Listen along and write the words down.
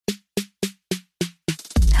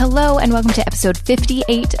Hello and welcome to episode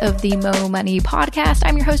 58 of the Mo Money Podcast.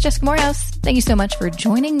 I'm your host, Jessica Morehouse. Thank you so much for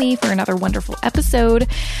joining me for another wonderful episode.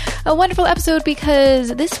 A wonderful episode because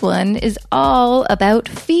this one is all about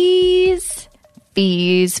fees.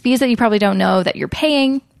 Fees that you probably don't know that you're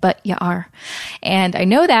paying, but you are. And I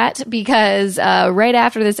know that because right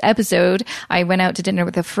after this episode, I went out to dinner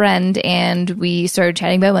with a friend and we started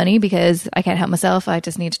chatting about money because I can't help myself. I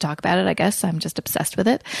just need to talk about it, I guess. I'm just obsessed with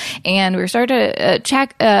it. And we started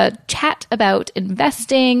to chat about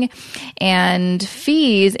investing and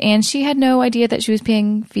fees. And she had no idea that she was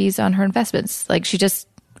paying fees on her investments. Like she just,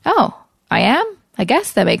 oh, I am? I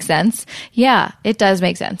guess that makes sense. Yeah, it does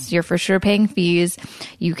make sense. You're for sure paying fees.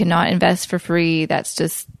 You cannot invest for free. That's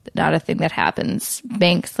just not a thing that happens.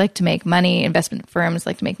 Banks like to make money. Investment firms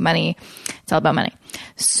like to make money. It's all about money.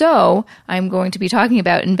 So I'm going to be talking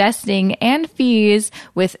about investing and fees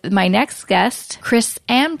with my next guest, Chris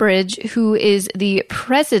Ambridge, who is the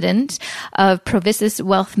president of Provisus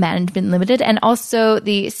Wealth Management Limited and also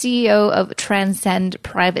the CEO of Transcend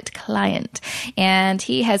Private Client. And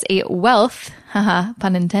he has a wealth, haha,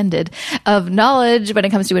 pun intended, of knowledge when it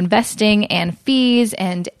comes to investing and fees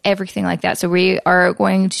and everything like that. So we are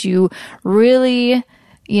going to really,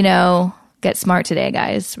 get smart today,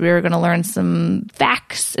 guys. We're going to learn some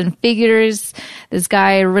facts and figures. This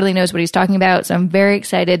guy really knows what he's talking about. So I'm very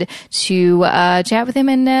excited to chat with him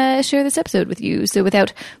and share this episode with you. So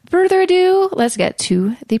without further ado, let's get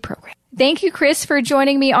to the program. Thank you, Chris, for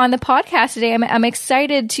joining me on the podcast today. I'm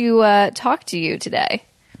excited to talk to you today.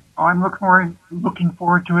 Oh, I'm looking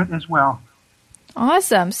forward to it as well.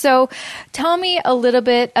 Awesome. So tell me a little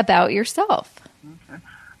bit about yourself. Okay.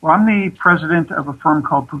 Well, I'm the president of a firm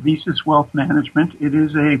called Provisus Wealth Management. It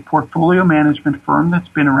is a portfolio management firm that's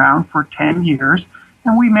been around for 10 years,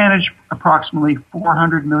 and we manage approximately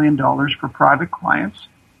 $400 million for private clients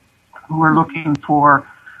who are looking for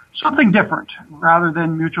something different. Rather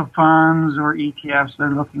than mutual funds or ETFs, they're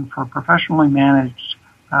looking for professionally managed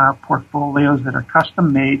portfolios that are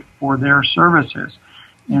custom-made for their services.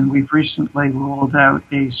 And we've recently rolled out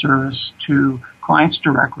a service to clients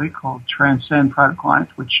directly called Transcend Private Client,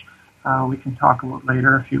 which we can talk about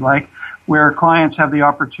later if you like, where clients have the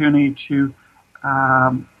opportunity to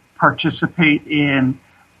participate in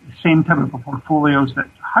the same type of portfolios that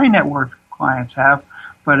high net worth clients have,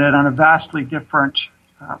 but on a vastly different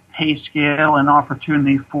pay scale and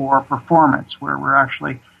opportunity for performance, where we're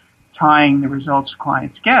actually tying the results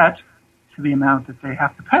clients get to the amount that they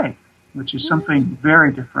have to pay, which is something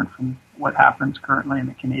very different from what happens currently in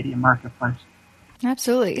the Canadian marketplace.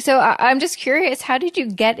 Absolutely. So I'm just curious, how did you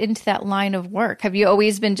get into that line of work? Have you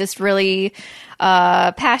always been just really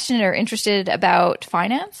passionate or interested about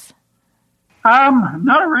finance?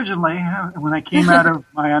 Not originally. When I came out of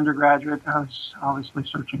my undergraduate, I was obviously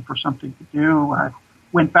searching for something to do. I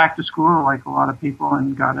went back to school like a lot of people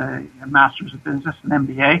and got a master's of business, an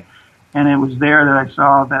MBA. And it was there that I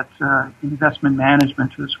saw that investment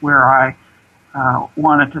management was where I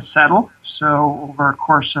wanted to settle. So over a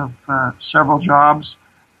course of several jobs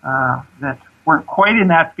that weren't quite in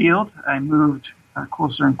that field, I moved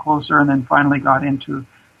closer and closer and then finally got into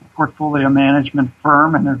a portfolio management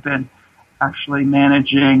firm and have been actually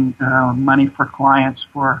managing money for clients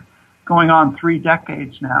for going on 3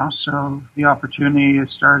 decades now. So the opportunity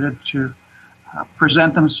has started to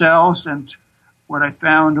present themselves, and what I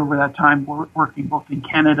found over that time working both in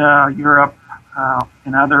Canada, Europe,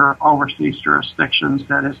 and other overseas jurisdictions,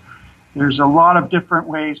 that is, there's a lot of different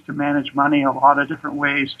ways to manage money, a lot of different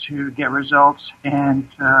ways to get results and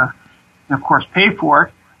of course, pay for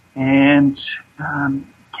it. And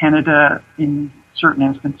Canada, in certain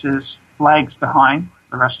instances, lags behind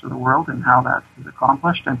the rest of the world in how that is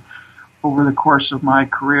accomplished. And over the course of my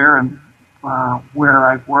career and where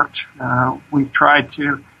I've worked, we've tried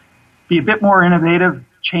to be a bit more innovative,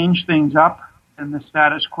 change things up in the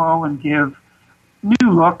status quo and give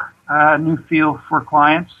new look, new feel for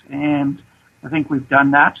clients. And I think we've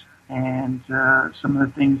done that. And some of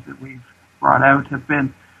the things that we've brought out have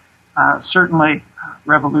been certainly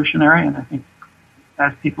revolutionary. And I think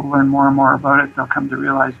as people learn more and more about it, they'll come to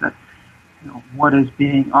realize that what is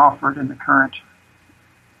being offered in the current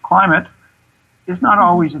climate is not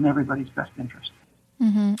always in everybody's best interest.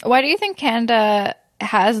 Mm-hmm. Why do you think Canada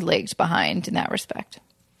has lagged behind in that respect?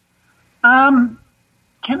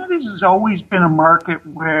 Canada has always been a market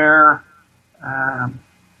where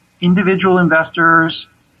individual investors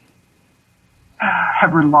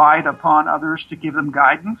have relied upon others to give them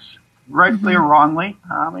guidance, rightly or wrongly.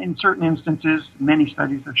 In certain instances, many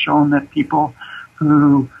studies have shown that people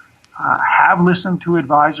who have listened to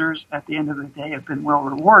advisors at the end of the day have been well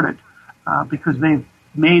rewarded because they've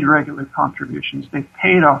made regular contributions. They've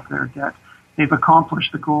paid off their debt. They've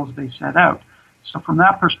accomplished the goals they set out. So from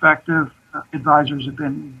that perspective, advisors have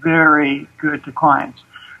been very good to clients.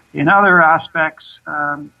 In other aspects,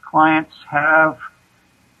 clients have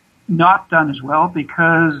not done as well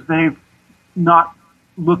because they've not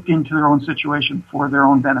looked into their own situation for their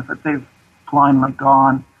own benefit. They've blindly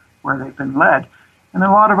gone where they've been led. And in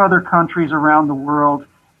a lot of other countries around the world,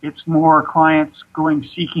 it's more clients going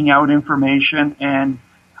seeking out information and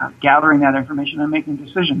gathering that information and making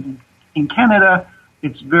decisions. In Canada,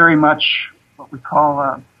 it's very much what we call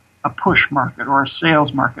a push market or a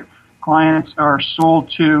sales market. Clients are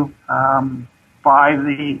sold to by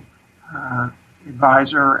the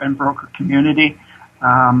advisor and broker community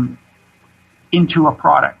into a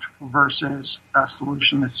product versus a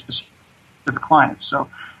solution that's specific to the client. So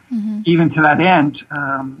even to that end,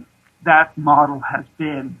 that model has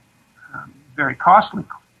been very costly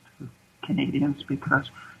to Canadians because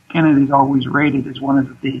Canada is always rated as one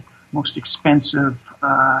of the most expensive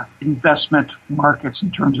investment markets in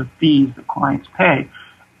terms of fees that clients pay.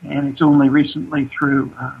 And it's only recently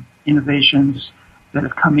through innovations that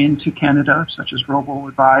have come into Canada, such as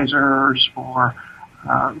robo-advisors or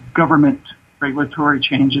government regulatory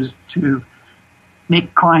changes to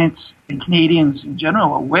make clients and Canadians in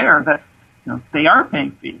general aware that they are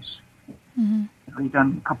paying fees. We've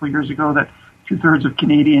done a couple of years ago that 2/3 of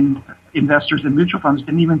Canadian investors in mutual funds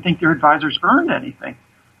didn't even think their advisors earned anything.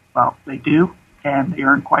 Well, they do, and they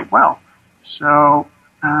earn quite well. So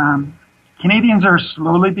Canadians are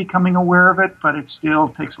slowly becoming aware of it, but it still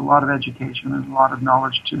takes a lot of education and a lot of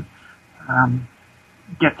knowledge to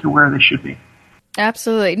get to where they should be.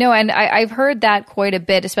 Absolutely. No, and I've heard that quite a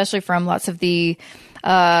bit, especially from lots of the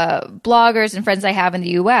bloggers and friends I have in the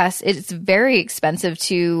US. It's very expensive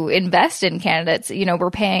to invest in Canada. It's, we're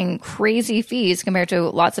paying crazy fees compared to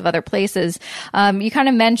lots of other places. You kind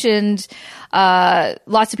of mentioned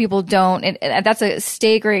lots of people don't, and that's a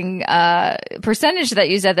staggering percentage that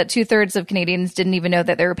you said, that 2/3 of Canadians didn't even know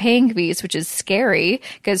that they were paying fees, which is scary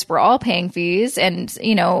because we're all paying fees. And,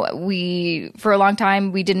 for a long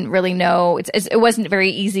time, we didn't really know. It wasn't very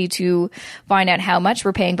easy to find out how much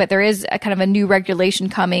we're paying, but there is a kind of a new regulation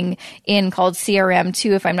coming in called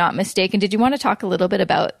CRM2, if I'm not mistaken. Did you want to talk a little bit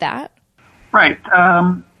about that? Right.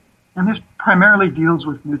 And this primarily deals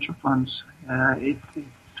with mutual funds. It's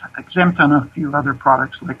exempt on a few other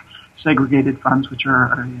products like segregated funds, which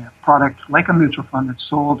are a product like a mutual fund that's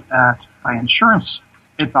sold by insurance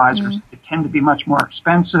advisors. They tend to be much more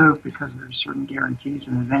expensive because there's certain guarantees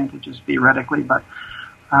and advantages theoretically, but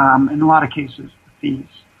in a lot of cases, the fees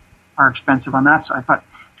are expensive on that side. But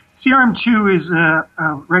CRM2 is a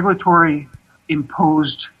regulatory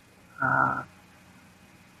imposed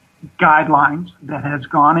guidelines that has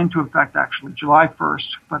gone into effect actually July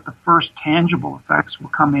 1st, but the first tangible effects will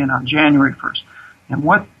come in on January 1st. And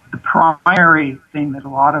what the primary thing that a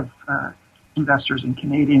lot of investors and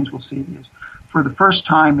Canadians will see is, for the first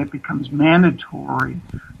time, it becomes mandatory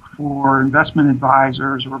for investment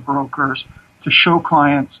advisors or brokers to show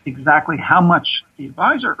clients exactly how much the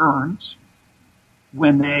advisor earns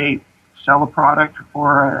when they sell a product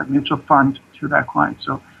or a mutual fund to that client.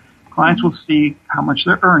 So clients will see how much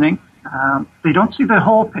they're earning. They don't see the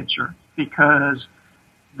whole picture because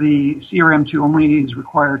the CRM2 only is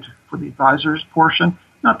required for the advisor's portion,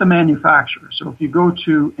 not the manufacturer. So if you go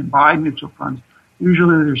to and buy mutual funds,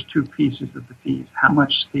 usually there's two pieces of the fees: how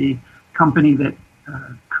much the company that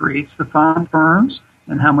creates the fund earns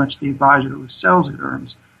and how much the advisor who sells it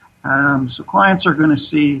earns. So clients are going to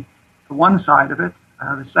see the one side of it.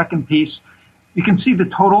 The second piece, you can see the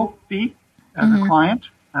total fee as a client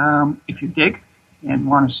if you dig and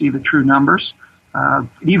want to see the true numbers.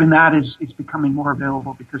 Even that is becoming more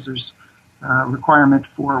available because there's a requirement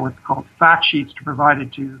for what's called fact sheets to provide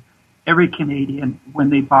it to every Canadian when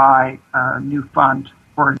they buy a new fund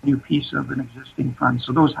or a new piece of an existing fund.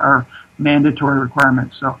 So those are mandatory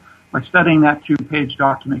requirements. So by studying that 2-page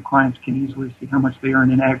document, clients can easily see how much they earn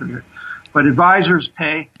in aggregate. But advisors'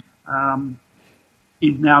 pay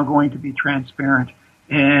is now going to be transparent.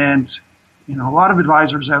 And, a lot of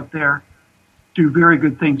advisors out there do very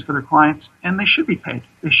good things for their clients, and they should be paid.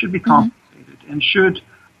 They should be compensated and should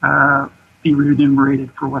be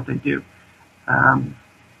remunerated for what they do.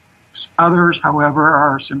 Others, however,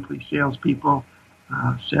 are simply salespeople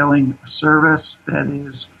selling a service that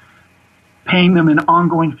is paying them an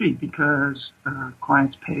ongoing fee because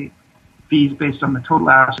clients pay fees based on the total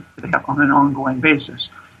assets they have on an ongoing basis.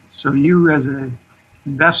 So you as an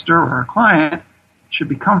investor or a client should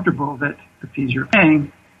be comfortable that the fees you're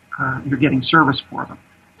paying, you're getting service for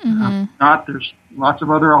them. There's lots of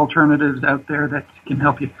other alternatives out there that can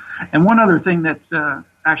help you And one other thing that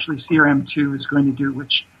actually CRM2 is going to do,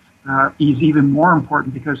 which is even more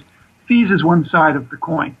important, because fees is one side of the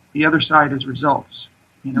coin. The other side is results.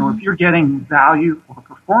 If you're getting value or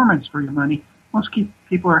performance for your money, most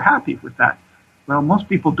people are happy with that. Well, most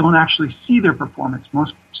people don't actually see their performance.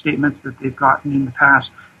 Most statements that they've gotten in the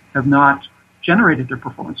past have not generated their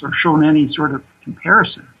performance or shown any sort of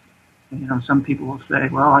comparison. Some people will say,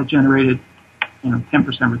 well, I generated,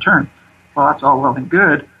 10% return. Well, that's all well and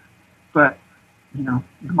good, but, the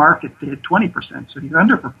market did 20%, so you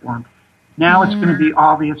underperformed. Now it's going to be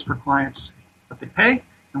obvious for clients what they pay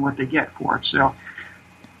and what they get for it. So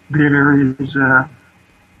there is a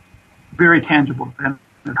very tangible benefit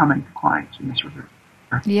coming to clients in this regard.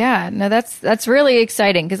 Yeah, no, that's really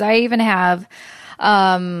exciting, because I even have,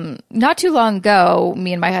 not too long ago,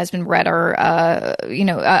 me and my husband read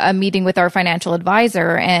a meeting with our financial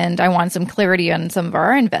advisor, and I want some clarity on some of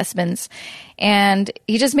our investments. And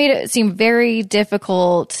he just made it seem very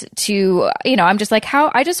difficult to, I'm just like,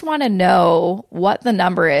 I just want to know what the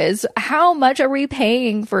number is. How much are we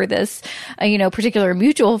paying for this, particular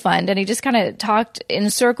mutual fund? And he just kind of talked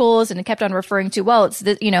in circles and kept on referring to, well, it's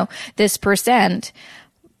this percent,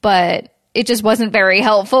 but it just wasn't very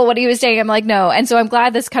helpful what he was saying. I'm like, no. And so I'm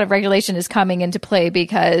glad this kind of regulation is coming into play,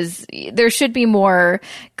 because there should be more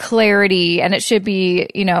clarity, and it should be,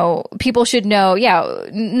 people should know,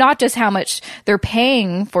 not just how much they're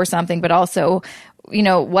paying for something, but also,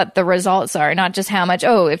 what the results are, not just how much,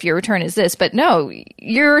 if your return is this, but no,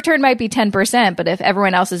 your return might be 10%, but if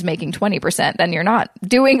everyone else is making 20%, then you're not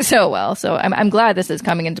doing so well. So I'm glad this is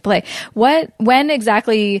coming into play. When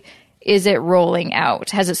exactly is it rolling out?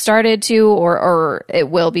 Has it started to, or it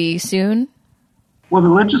will be soon? Well, the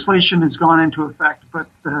legislation has gone into effect, but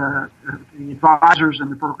the advisors in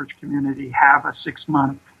the brokerage community have a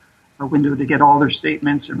 6-month window to get all their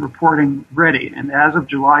statements and reporting ready. And as of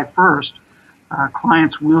July 1st,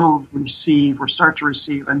 clients will receive or start to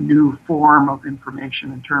receive a new form of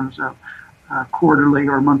information in terms of quarterly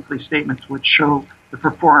or monthly statements, which show the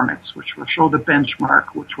performance, which will show the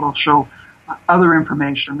benchmark, which will show other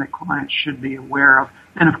information that clients should be aware of,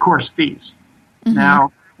 and of course fees. Mm-hmm.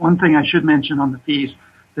 Now, one thing I should mention on the fees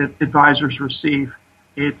that advisors receive,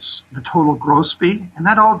 it's the total gross fee, and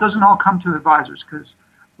that doesn't all come to advisors, because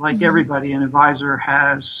like everybody, an advisor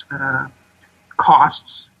has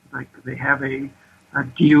costs, like they have a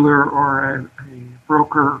dealer or a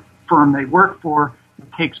broker firm they work for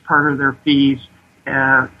that takes part of their fees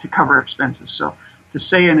to cover expenses. So to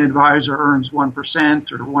say an advisor earns 1%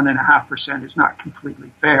 or 1.5% is not completely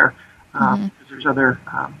fair, because there's other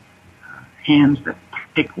hands that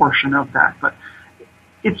take portion of that. But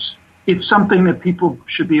it's something that people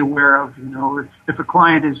should be aware of. If a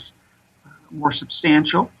client is more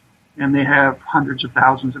substantial and they have hundreds of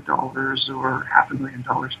thousands of dollars or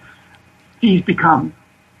 $500,000, fees become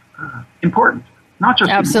important. Not just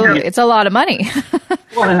absolutely, it's a lot of money.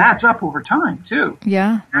 Well, and that's up over time too.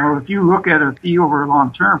 Yeah. If you look at a fee over a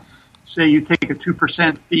long term, say you take a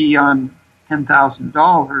 2% fee on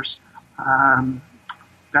 $10,000,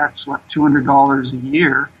 that's what, $200 a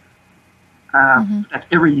year. That's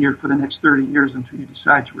every year for the next 30 years until you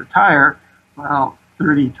decide to retire. Well,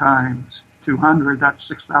 30 times 200, that's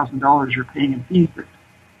 $6,000 you're paying in fees. That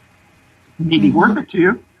may be worth it to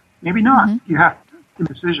you, maybe not. You have to make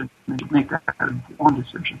a decision and make that an informed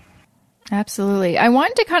decision. Absolutely. I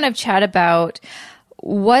wanted to kind of chat about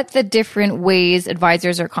what the different ways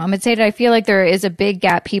advisors are compensated. I feel like there is a big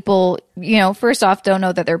gap. People, first off, don't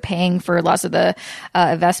know that they're paying for lots of the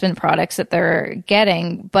investment products that they're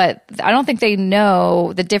getting, but I don't think they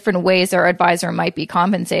know the different ways their advisor might be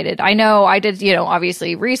compensated. I know I did,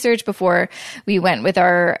 obviously research before we went with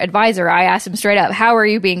our advisor. I asked him straight up, how are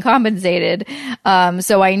you being compensated?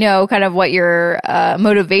 So I know kind of what your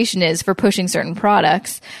motivation is for pushing certain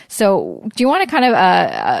products. So do you want to kind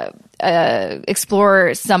of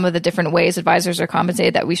explore some of the different ways advisors are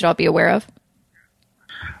compensated that we should all be aware of?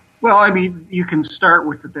 Well, I mean, you can start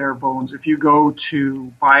with the bare bones. If you go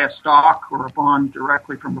to buy a stock or a bond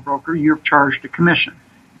directly from a broker, you're charged a commission.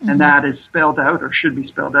 And that is spelled out, or should be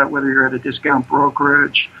spelled out, whether you're at a discount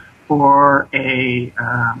brokerage or a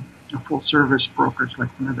full-service brokerage like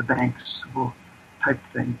one of the banks type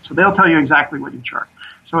thing. So they'll tell you exactly what you charge.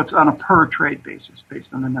 So it's on a per-trade basis based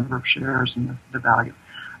on the number of shares and the value.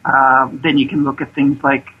 Then you can look at things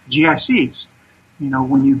like GICs.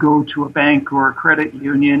 When you go to a bank or a credit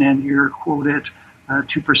union and you're quoted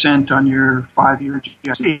 2% on your 5-year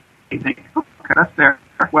GIC, you think, okay, that's fair.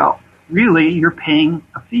 Well, really, you're paying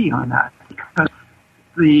a fee on that because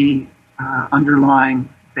the underlying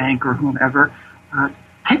bank or whomever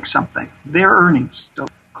takes something. Their earnings. So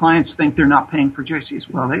clients think they're not paying for JCs.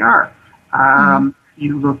 Well, they are.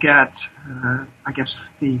 You look at, I guess,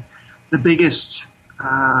 the biggest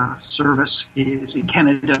service is in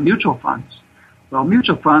Canada, mutual funds. Well,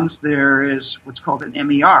 mutual funds, there is what's called an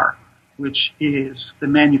MER, which is the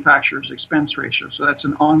manufacturer's expense ratio. So that's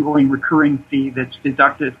an ongoing recurring fee that's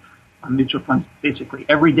deducted on mutual funds basically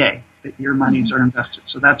every day that your monies are invested.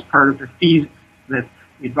 So that's part of the fees that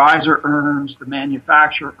the advisor earns, the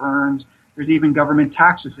manufacturer earns. There's even government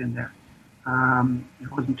taxes in there.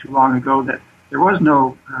 It wasn't too long ago that there was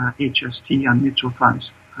no HST on mutual funds.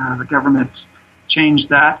 The government changed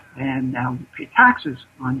that, and now you pay taxes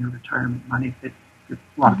on your retirement money that a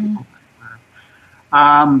lot of people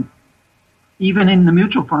pay. Even in the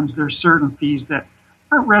mutual funds, there's certain fees that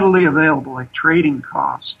aren't readily available, like trading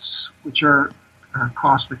costs, which are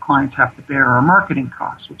costs that clients have to bear, or marketing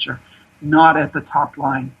costs, which are not at the top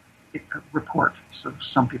line report. So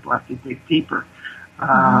some people have to dig deeper.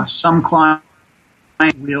 Some clients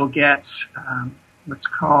will get what's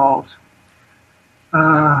called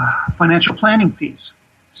financial planning fees.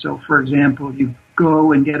 So, for example, you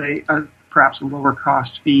go and get perhaps a lower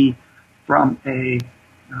cost fee from a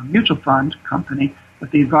mutual fund company, but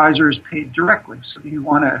the advisor is paid directly. So you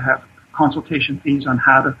want to have consultation fees on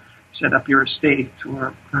how to set up your estate,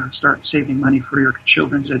 or start saving money for your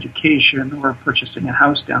children's education, or purchasing a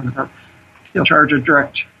house down the road. They'll charge a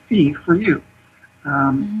direct fee for you.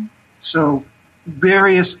 So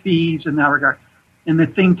various fees in that regard. And the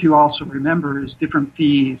thing to also remember is different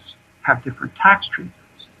fees have different tax treatments.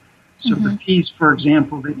 So the fees, for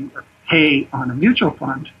example, that you pay on a mutual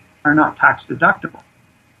fund are not tax deductible.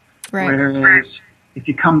 Right. Whereas if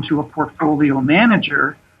you come to a portfolio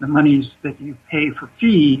manager, the monies that you pay for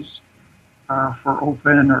fees for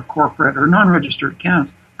open or corporate or non-registered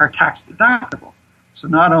accounts are tax deductible. So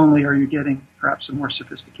not only are you getting perhaps a more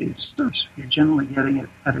sophisticated service, you're generally getting it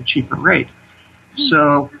at a cheaper rate.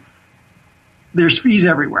 So there's fees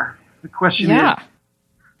everywhere. The question is,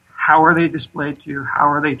 how are they displayed to you? How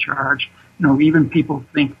are they charged? You know, even people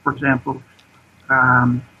think, for example,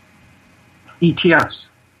 ETFs.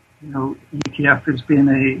 You know, ETF has been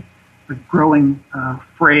a growing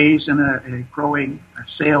phrase and a growing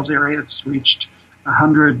sales area. It's reached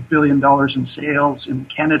 $100 billion in sales in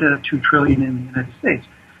Canada, $2 trillion in the United States.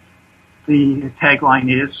 The tagline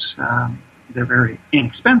is they're very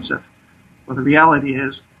inexpensive. Well, the reality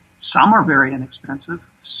is some are very inexpensive,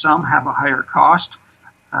 some have a higher cost,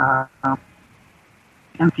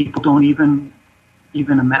 and people don't even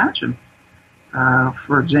imagine.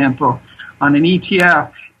 For example, on an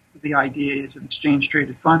ETF, the idea is an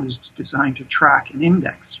exchange-traded fund is designed to track an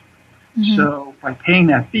index. So by paying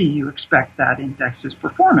that fee, you expect that index's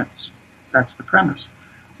performance. That's the premise.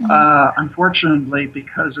 Unfortunately,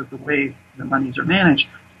 because of the way the monies are managed,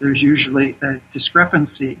 there's usually a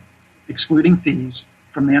discrepancy, excluding fees,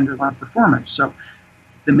 from the underlying performance. So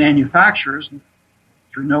the manufacturers,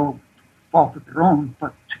 through no fault of their own,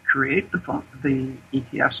 but to create the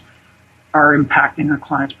ETFs, are impacting a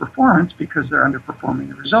client's performance because they're underperforming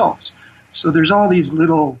the results. So there's all these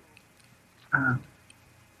little,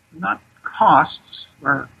 not costs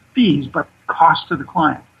or fees, but costs to the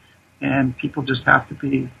client. And people just have to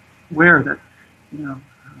be aware that, you know,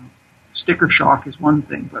 sticker shock is one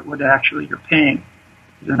thing, but what actually you're paying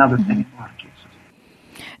is another thing in a lot of cases.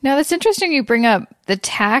 Now, that's interesting you bring up the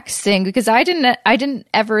tax thing, because I didn't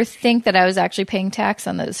ever think that I was actually paying tax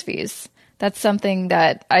on those fees. That's something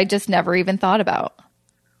that I just never even thought about.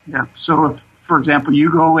 Yeah. So if, for example,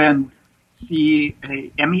 you go and see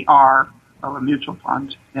a MER of a mutual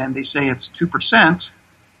fund and they say it's 2%,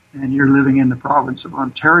 and you're living in the province of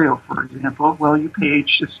Ontario, for example, well, you pay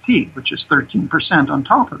HST, which is 13% on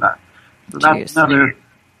top of that. So that's another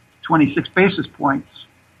 26 basis points,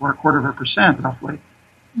 or 0.25% roughly,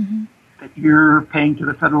 that you're paying to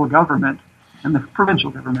the federal government and the provincial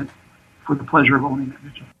government for the pleasure of owning that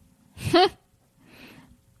mutual fund.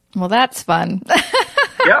 Well, that's fun.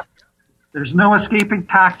 Yep. There's no escaping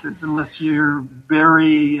taxes unless you're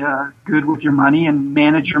very good with your money and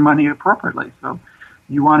manage your money appropriately. So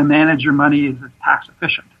you want to manage your money as it's tax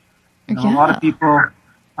efficient. You know, a lot of people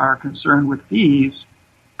are concerned with fees,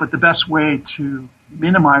 but the best way to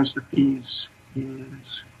minimize the fees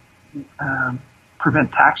is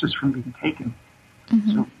prevent taxes from being taken.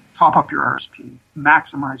 So top up your RSP,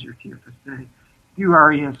 maximize your TFSA, do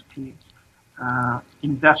RESPs,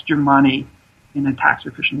 invest your money in a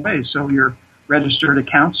tax-efficient way. So your registered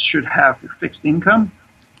accounts should have your fixed income,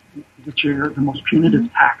 which are the most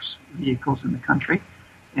punitive tax vehicles in the country,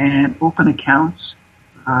 and open accounts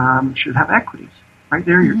should have equities. Right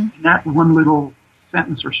there, you're in that one little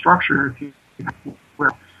sentence or structure,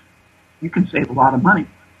 where you can save a lot of money.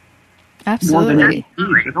 Absolutely. more than any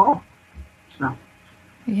fees at all. So,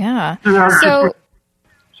 yeah.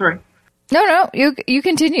 Sorry. No, you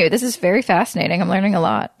continue. This is very fascinating. I'm learning a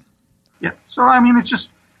lot. Yeah. So, I mean, it's just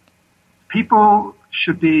people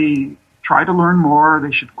should try to learn more.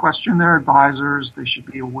 They should question their advisors. They should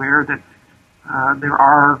be aware that there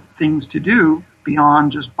are things to do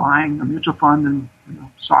beyond just buying a mutual fund and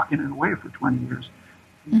socking it away for 20 years.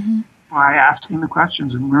 Mm-hmm. By asking the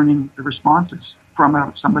questions and learning the responses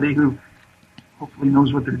from somebody who hopefully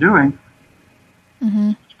knows what they're doing,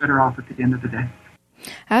 it's better off at the end of the day.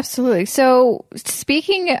 Absolutely. So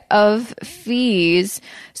speaking of fees,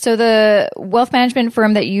 so the wealth management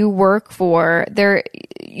firm that you work for,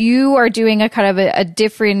 you are doing a kind of a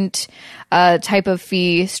different type of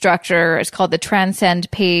fee structure. It's called the Transcend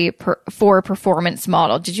pay for performance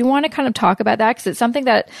model. Did you want to kind of talk about that? Because it's something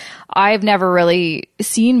that I've never really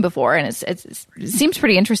seen before, and it seems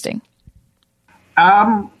pretty interesting.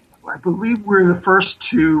 I believe we're the first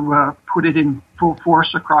to put it in full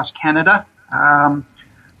force across Canada.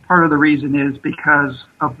 Part of the reason is because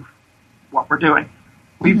of what we're doing.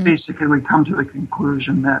 We've basically come to the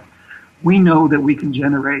conclusion that we know that we can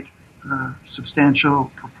generate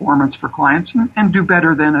substantial performance for clients and do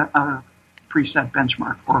better than a preset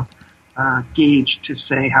benchmark or gauge to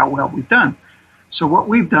say how well we've done. So what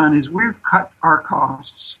we've done is we've cut our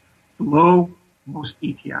costs below most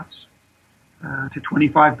ETFs to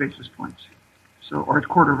 25 basis points, or a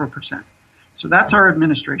 0.25%. So that's our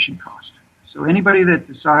administration cost. So anybody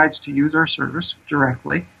that decides to use our service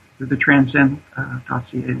directly through the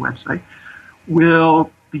Transcend.ca website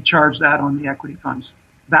will be charged that on the equity funds.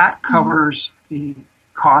 That covers the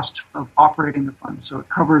cost of operating the fund. So it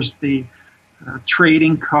covers the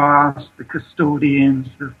trading costs, the custodians,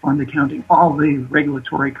 the fund accounting, all the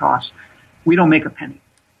regulatory costs. We don't make a penny.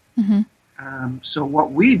 So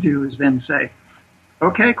what we do is then say,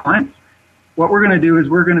 okay, clients, what we're going to do is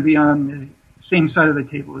we're going to be on the same side of the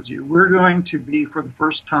table as you. We're going to be, for the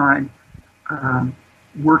first time,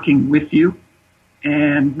 working with you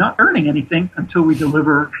and not earning anything until we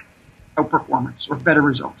deliver outperformance or better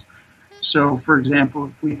results. So, for example,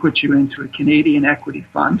 if we put you into a Canadian equity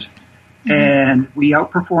fund and we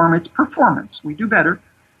outperform its performance, we do better,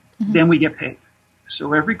 then we get paid.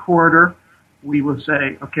 So every quarter, we will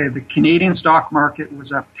say, okay, the Canadian stock market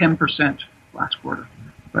was up 10% last quarter.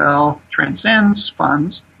 Well, Transcend's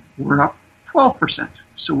funds were up 12%.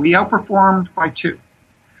 So we outperformed by 2.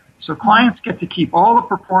 So clients get to keep all the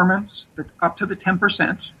performance up to the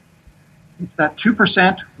 10%. It's that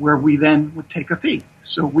 2% where we then would take a fee.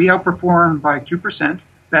 So we outperformed by 2%,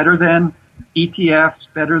 better than ETFs,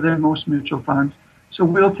 better than most mutual funds. So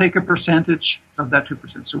we'll take a percentage of that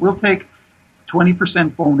 2%. So we'll take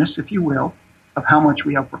 20% bonus, if you will, of how much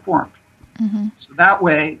we outperformed. So that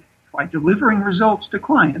way, by delivering results to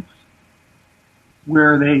clients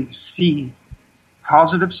where they see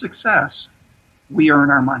positive success, we earn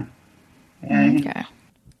our money. And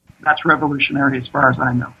that's revolutionary as far as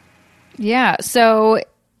I know. Yeah. So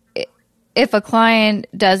if a client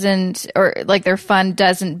doesn't, or like their fund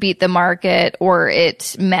doesn't beat the market or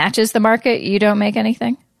it matches the market, you don't make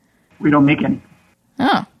anything? We don't make anything.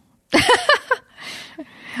 Oh.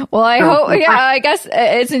 Well, I guess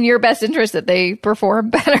it's in your best interest that they perform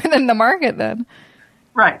better than the market then.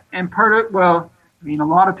 Right. And a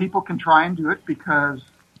lot of people can try and do it because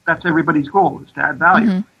that's everybody's goal, is to add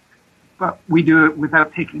value. But we do it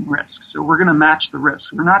without taking risks. So we're going to match the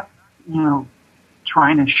risks. We're not,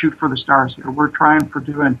 trying to shoot for the stars here. We're trying for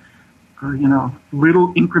doing,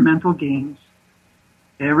 little incremental gains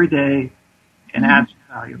every day and add some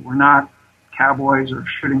value. We're not cowboys or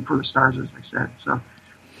shooting for the stars, as I said. So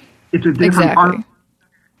it's a different part.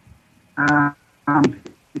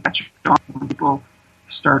 When people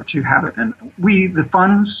start to have it. And the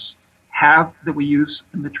funds that we use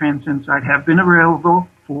in the Transcend side have been available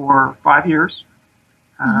for 5 years.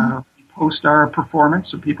 We post our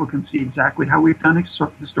performance so people can see exactly how we've done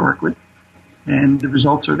historically, and the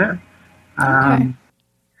results are there.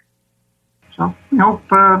 So we hope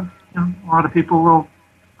a lot of people will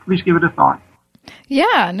at least give it a thought.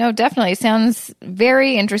 Yeah, no, definitely. Sounds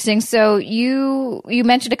very interesting. So you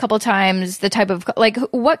mentioned a couple of times the type of,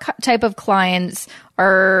 what type of clients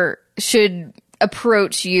should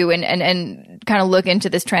approach you and kind of look into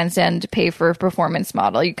this Transcend pay for performance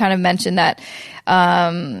model. You kind of mentioned that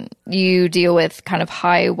you deal with kind of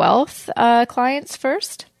high wealth clients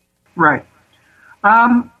first. Right.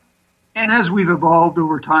 And as we've evolved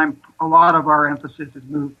over time, a lot of our emphasis has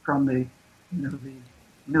moved from the $1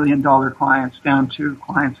 million clients down to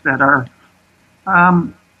clients that are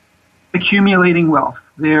accumulating wealth.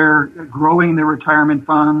 They're growing their retirement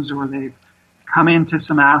funds, or they've come into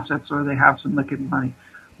some assets or they have some liquid money.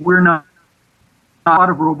 We're not. A lot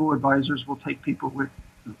of robo-advisors will take people with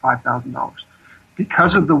 $5,000.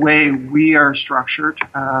 Because of the way we are structured,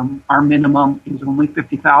 our minimum is only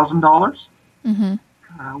 $50,000.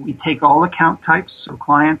 Mm-hmm. We take all account types, so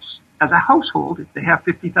clients, as a household, if they have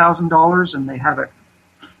 $50,000 and they have it,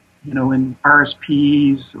 in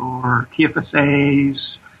RSPs or TFSAs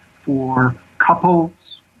for couples,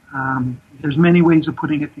 there's many ways of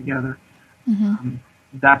putting it together. Mm-hmm.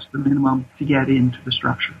 That's the minimum to get into the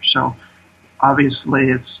structure. So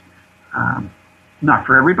obviously it's not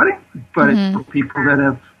for everybody, but mm-hmm. it's for people that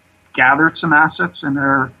have gathered some assets and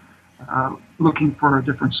are looking for a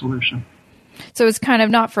different solution. So it's kind of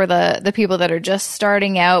not for the people that are just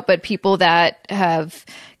starting out, but people that have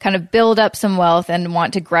kind of built up some wealth and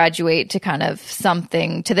want to graduate to kind of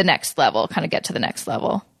something to the next level, kind of get to the next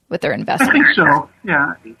level with their investment. I think so,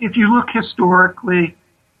 yeah. If you look historically,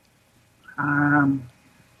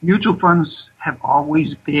 mutual funds have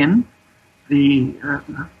always been the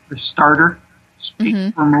starter speak mm-hmm.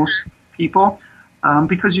 for most people,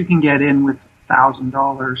 because you can get in with $1,000,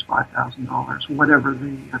 $5,000, whatever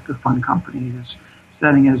the fund company is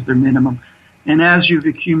setting as their minimum. And as you've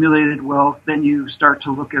accumulated wealth, then you start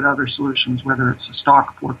to look at other solutions, whether it's a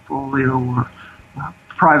stock portfolio or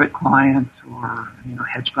private clients or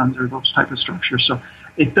hedge funds or those type of structures. So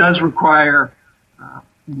it does require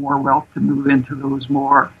more wealth to move into those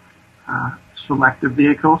more selective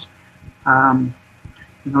vehicles. The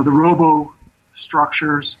robo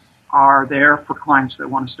structures are there for clients that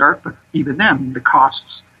want to start, but even then, the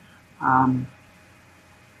costs are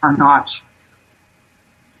not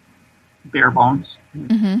bare bones.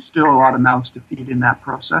 Mm-hmm. Still a lot of mouths to feed in that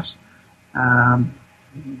process.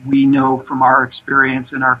 We know from our experience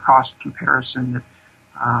and our cost comparison that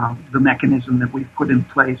the mechanism that we've put in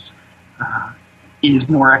place is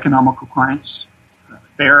more economical clients,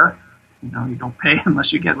 fairer. You don't pay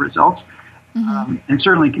unless you get results. Mm-hmm. And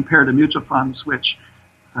certainly compared to mutual funds, which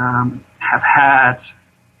have had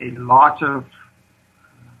a lot of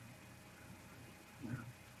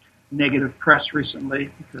negative press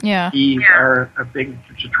recently because fees are a big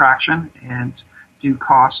detraction and do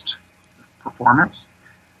cost performance.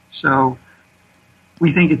 So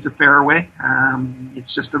we think it's a fair way.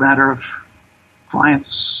 It's just a matter of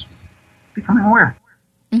clients becoming aware.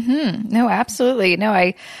 Mm-hmm. No, absolutely.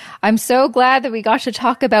 No, I'm so glad that we got to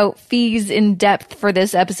talk about fees in depth for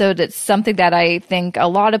this episode. It's something that I think a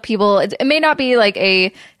lot of people, it may not be like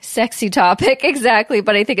a sexy topic exactly,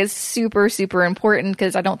 but I think it's super, super important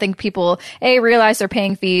because I don't think people, realize they're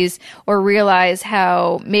paying fees or realize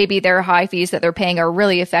how maybe their high fees that they're paying are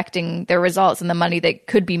really affecting their results and the money they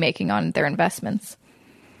could be making on their investments.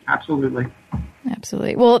 Absolutely.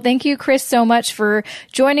 Absolutely. Well, thank you, Chris, so much for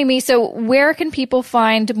joining me. So where can people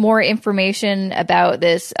find more information about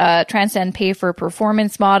this Transcend Pay for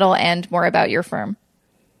Performance model and more about your firm?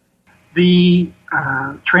 The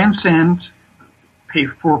Transcend Pay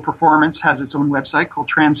for Performance has its own website called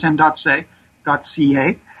transcend.ca.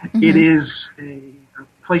 Mm-hmm. It is a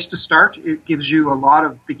place to start. It gives you a lot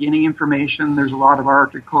of beginning information. There's a lot of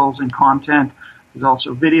articles and content. There's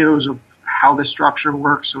also videos of how the structure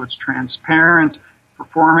works, so it's transparent.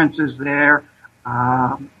 Performance is there.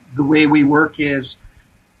 The way we work is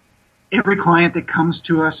every client that comes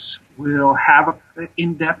to us will have an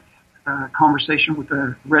in-depth conversation with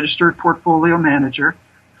a registered portfolio manager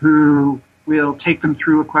who will take them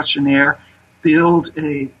through a questionnaire, build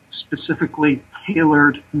a specifically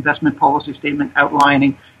tailored investment policy statement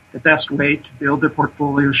outlining the best way to build their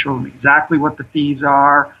portfolio, show them exactly what the fees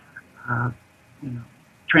are.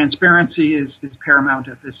 Transparency is paramount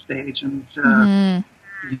at this stage, and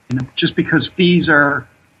just because fees are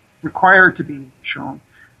required to be shown,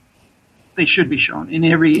 they should be shown in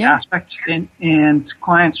every aspect, and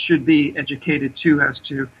clients should be educated too as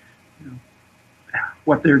to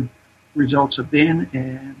what their results have been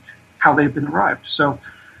and how they've been arrived. So,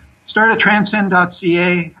 start at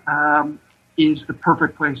transcend.ca is the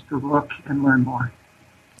perfect place to look and learn more.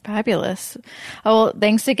 Fabulous. Oh, well,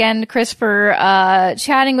 thanks again, Chris, for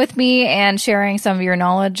chatting with me and sharing some of your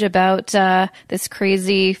knowledge about this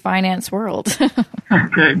crazy finance world.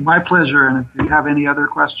 Okay, my pleasure. And if you have any other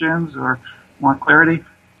questions or want clarity,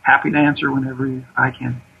 happy to answer whenever I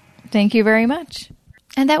can. Thank you very much.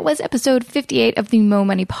 And that was episode 58 of the Mo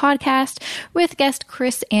Money podcast with guest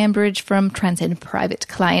Chris Ambridge from Transcend Private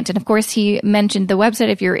Client. And of course, he mentioned the website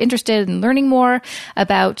if you're interested in learning more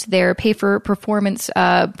about their pay for performance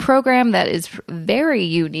program that is very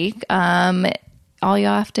unique. All you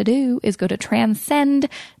have to do is go to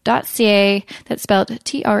transcend.ca. That's spelled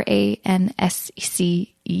TRANSCEND.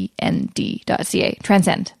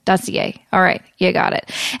 Transcend.ca. All right, you got it.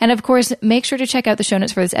 And of course, make sure to check out the show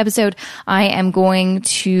notes for this episode. I am going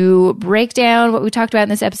to break down what we talked about in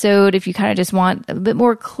this episode. If you kind of just want a bit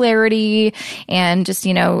more clarity and just,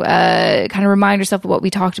 kind of remind yourself of what we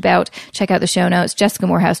talked about, check out the show notes,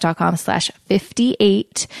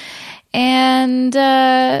 jessicamorehouse.com/58. And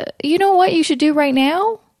you know what you should do right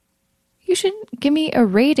now? You should give me a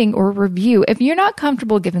rating or review. If you're not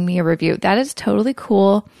comfortable giving me a review, that is totally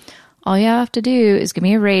cool. All you have to do is give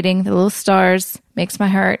me a rating. The little stars makes my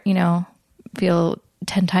heart, feel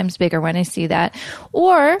 10 times bigger when I see that.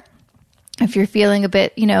 Or if you're feeling a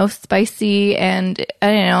bit, spicy and, I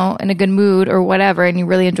don't know, in a good mood or whatever, and you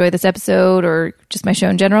really enjoy this episode or just my show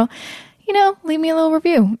in general, leave me a little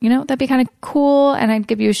review. That'd be kind of cool. And I'd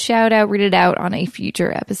give you a shout out, read it out on a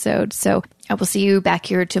future episode. So I will see you back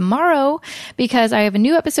here tomorrow because I have a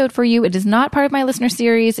new episode for you. It is not part of my listener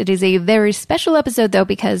series. It is a very special episode though,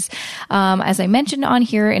 because as I mentioned on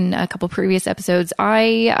here in a couple previous episodes,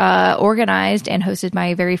 I organized and hosted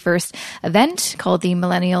my very first event called the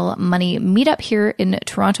Millennial Money Meetup here in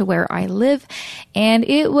Toronto, where I live. And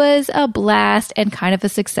it was a blast and kind of a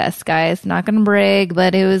success, guys. Not going to brag,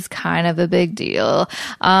 but it was kind of a big deal.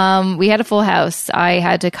 We had a full house. I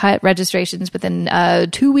had to cut registrations within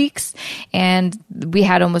 2 weeks. And we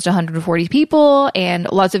had almost 140 people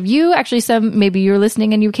and lots of you. Actually, some, maybe you're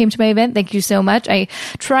listening and you came to my event. Thank you so much. I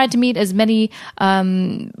tried to meet as many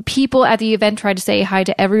people at the event, tried to say hi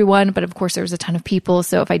to everyone. But of course, there was a ton of people.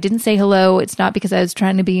 So if I didn't say hello, it's not because I was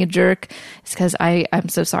trying to be a jerk. It's because I'm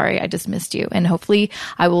so sorry. I just missed you. And hopefully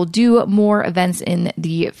I will do more events in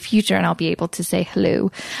the future and I'll be able to say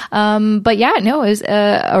hello. But yeah, no, it was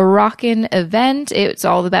a rockin' event. It's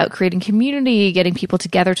all about creating community, getting people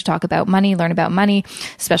together to talk about money, learn about money,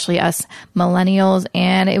 especially us millennials.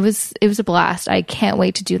 And it was a blast. I can't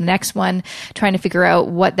wait to do the next one, trying to figure out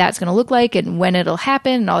what that's going to look like and when it'll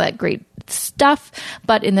happen and all that great stuff.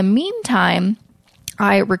 But in the meantime,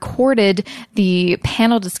 I recorded the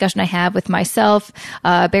panel discussion I have with myself,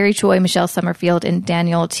 Barry Choi, Michelle Summerfield, and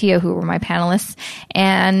Daniel Teo, who were my panelists.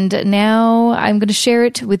 And now I'm going to share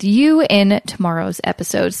it with you in tomorrow's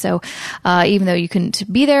episode. So even though you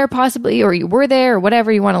couldn't be there possibly, or you were there, or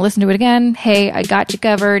whatever, you want to listen to it again, hey, I got you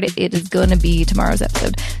covered. It is going to be tomorrow's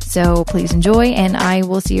episode. So please enjoy, and I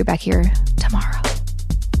will see you back here tomorrow.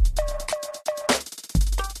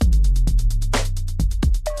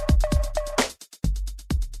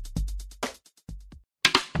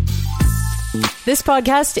 This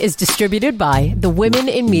podcast is distributed by the Women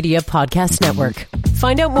in Media Podcast Network.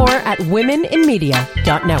 Find out more at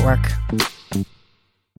womeninmedia.network.